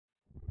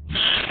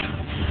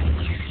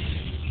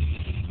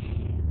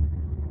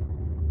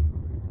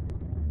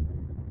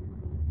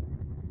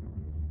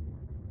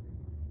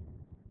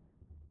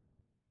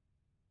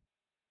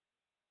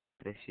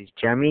This is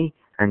Jemmy,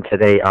 and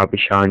today I'll be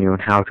showing you on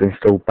how to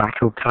install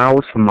battle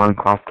towers for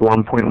Minecraft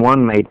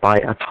 1.1 made by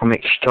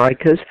Atomic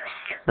Strikers.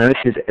 Now this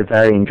is a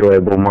very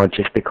enjoyable mod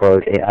just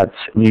because it adds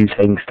new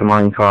things to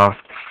Minecraft,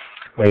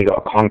 where you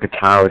got to conquer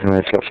towers and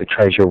there's lots of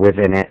treasure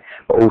within it,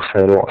 but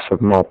also lots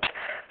of mobs.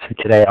 So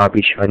today I'll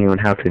be showing you on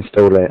how to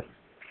install it.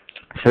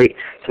 So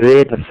here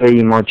are the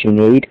three mods you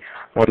need: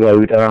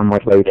 ModLoader,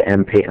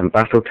 ModLoaderMp and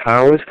Battle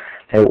Towers.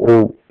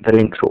 The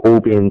links will all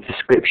be in the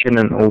description,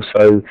 and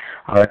also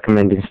I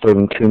recommend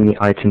installing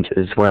TooManyItems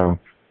as well.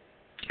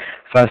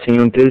 First thing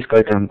you'll do is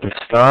go down to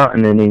Start,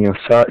 and then in your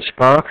search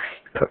bar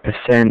put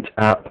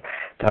 %up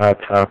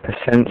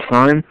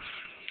 $%,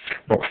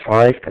 not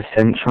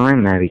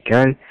 5%, there we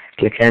go.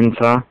 Click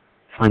enter,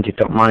 find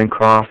your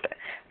 .minecraft,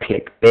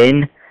 click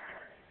bin,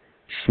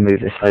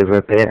 smooth this over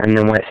a bit, and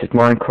then where it says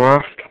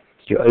Minecraft,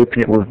 you open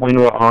it with Win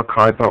or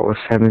Archiver or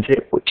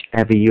 7-zip,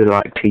 whichever you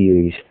like to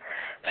use.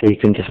 So you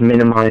can just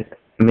minimize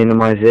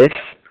this,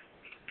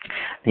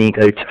 then you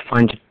go to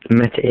find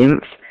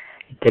MetaInf,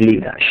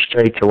 delete that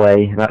straight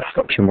away, that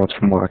stops your mods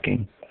from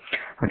working.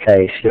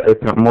 Okay, so you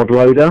open up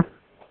ModLoader,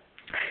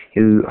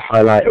 you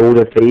highlight all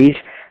of these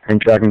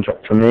and drag and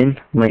drop them in.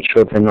 Make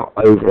sure they're not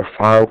over a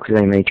file because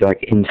they may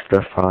drag into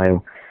the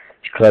file.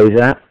 You close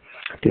that,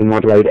 do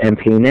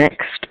ModLoaderMp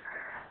next,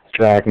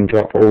 drag and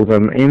drop all of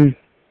them in,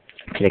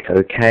 click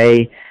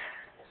OK.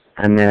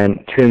 And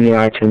then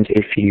TooManyItems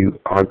if you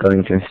are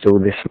going to install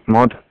this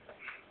mod.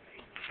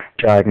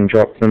 Drag and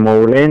drop them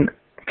all in,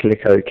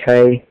 click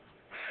OK.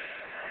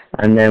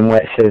 And then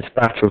where it says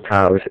Battle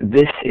Towers,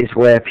 this is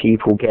where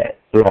people get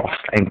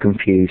lost and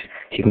confused.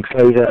 So you can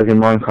close out of your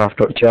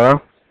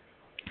Minecraft.jar,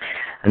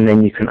 and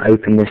then you can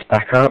open this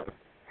back up.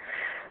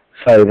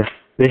 So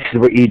this is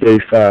what you do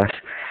first.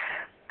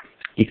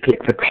 You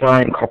click the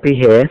client copy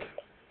here,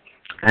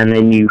 and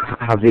then you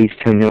have these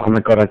two. Oh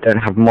my god, I don't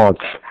have mods.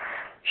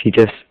 So you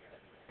just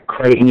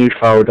create a new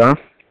folder,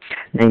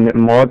 name it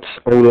mods,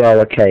 all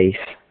lowercase.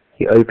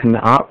 You open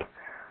it up,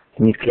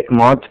 and you click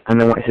mods, and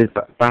then when it says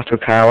battle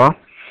tower,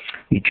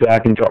 you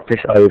drag and drop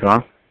this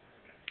over,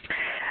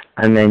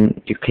 and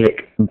then you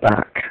click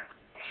back,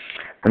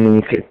 and then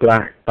you click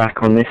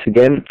back on this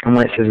again, and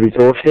when it says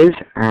resources,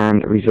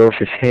 and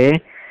resources here,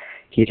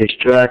 you just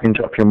drag and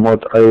drop your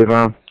mods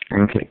over,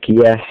 and click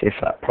yes if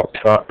that pops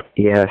up,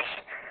 yes.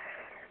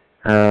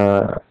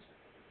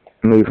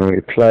 Move and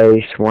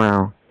replace,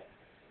 wow.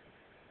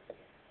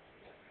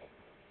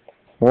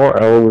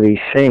 What are all these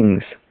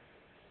things?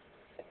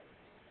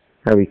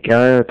 There we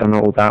go, I don't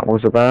know what that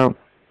was about.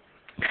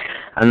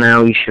 And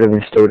now you should have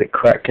installed it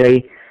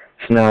correctly.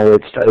 So now we'll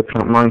just open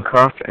up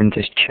Minecraft and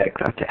just check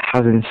that it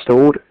has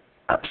installed.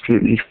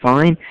 Absolutely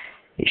fine.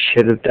 It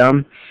should have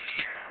done.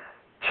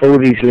 So all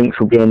these links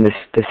will be in this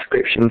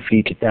description for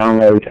you to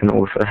download and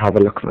also have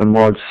a look at the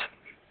mods.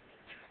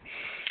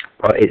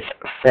 But it's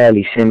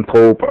fairly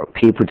simple, but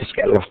people just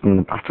get lost in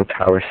the Battle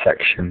Tower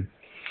section.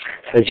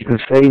 So as you can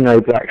see,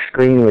 no black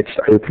screen, we'll just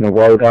open the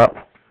world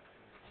up.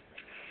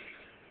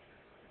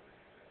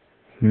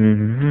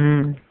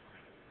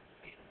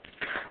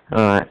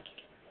 Alright,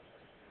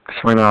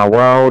 so in our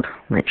world,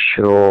 make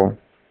sure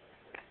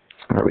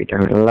that we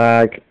don't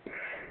lag.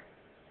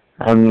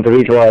 The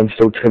reason why I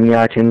installed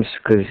TooManyItems,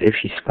 because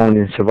if you spawn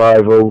in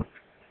survival,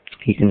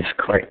 you can just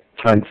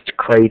turn to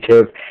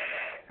creative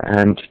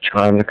and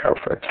try and look out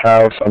for a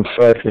tower. So I'm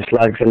sorry if this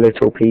lags a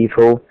little,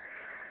 people,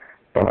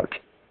 but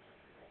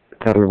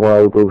the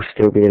world will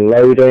still be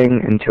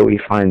loading until we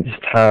find this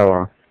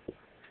tower.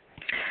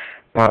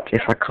 But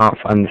if I can't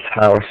find this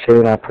tower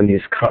soon, I'll probably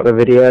just cut the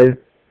video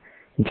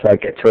until I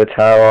get to a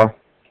tower.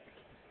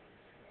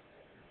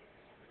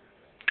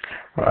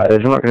 Alright,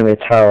 there's not going to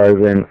be a tower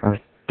over in a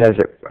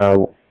desert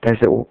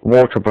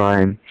water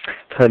biome,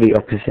 totally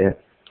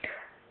opposite.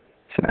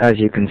 So as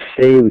you can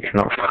see, we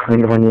cannot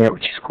find one yet,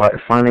 which is quite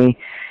funny.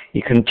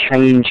 You can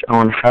change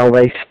on how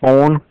they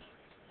spawn.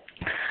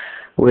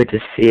 We'll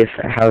just see if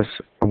it has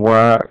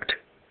worked,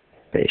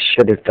 but it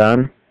should have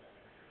done.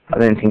 I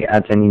don't think it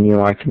adds any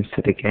new items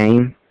to the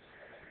game,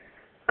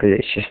 because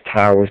it's just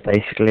towers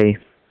basically.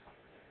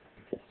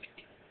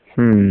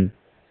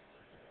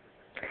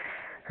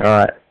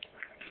 Alright,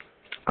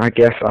 I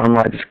guess I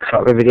might just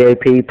cut the video,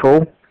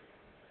 people,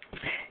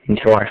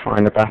 until I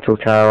find a battle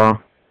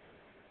tower,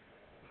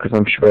 because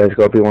I'm sure there's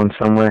got to be one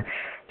somewhere.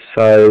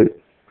 So,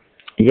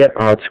 yep,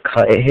 I'll just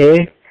cut it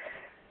here.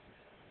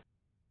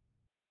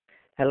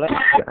 Hello,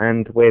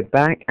 and we're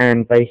back,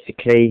 and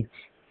basically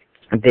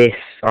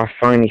I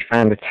finally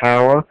found a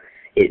tower.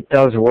 It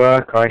does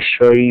work, I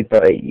assure you,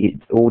 but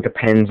it all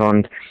depends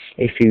on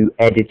if you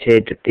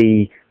edited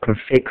the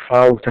config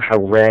file to how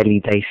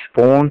rarely they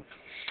spawn.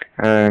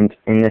 And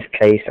in this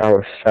case I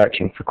was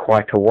searching for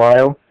quite a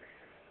while,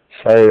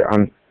 so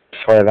I'm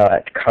sorry that I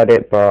had to cut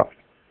it, but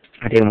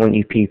I didn't want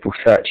you people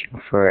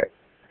searching for it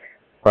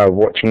while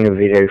watching the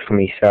video for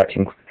me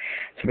searching.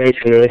 So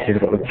basically this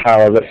is what the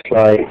tower looks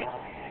like.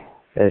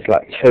 There's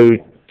like 2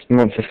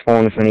 monster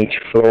spawners on each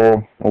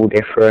floor, all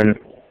different.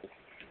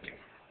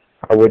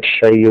 I would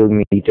show you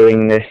me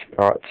doing this,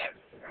 but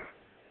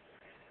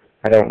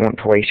I don't want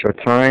to waste your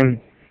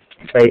time.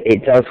 So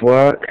it does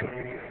work,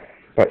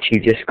 but you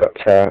just got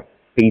to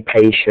be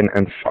patient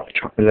and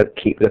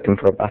keep looking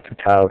for a battle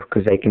towel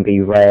because they can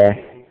be rare.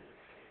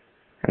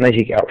 And as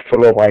you get up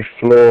floor by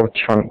floor,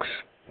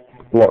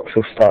 blocks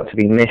will start to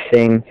be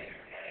missing,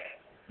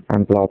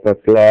 and blah blah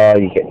blah.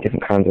 You get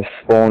different kinds of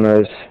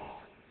spawners.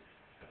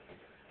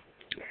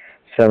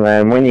 So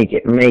when you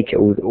make it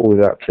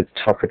all up to the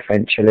top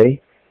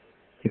eventually,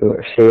 you'll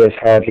see there's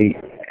hardly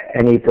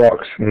any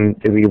blocks, and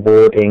the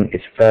rewarding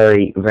is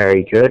very,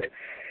 very good.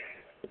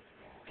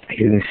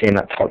 You can see in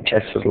that top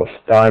chest was lost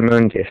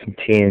diamond, there's some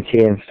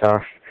TNT and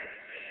stuff.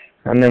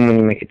 And then when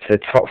you make it to the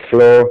top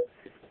floor,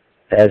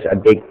 there's a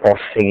big boss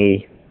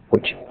thingy,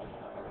 which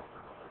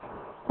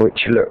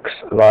looks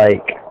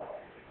like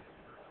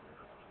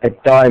a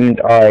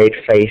diamond-eyed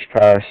face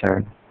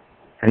person.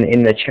 And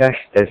in the chest,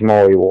 there's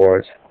more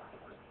rewards.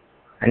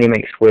 And he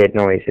makes weird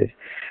noises.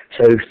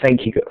 So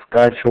thank you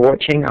guys for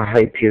watching. I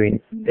hope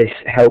this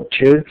helped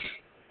you.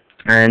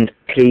 And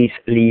please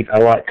leave a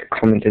like,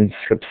 comment and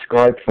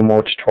subscribe for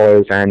more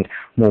tutorials and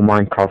more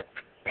Minecraft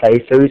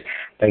playthroughs.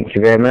 Thank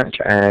you very much,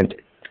 and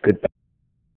goodbye.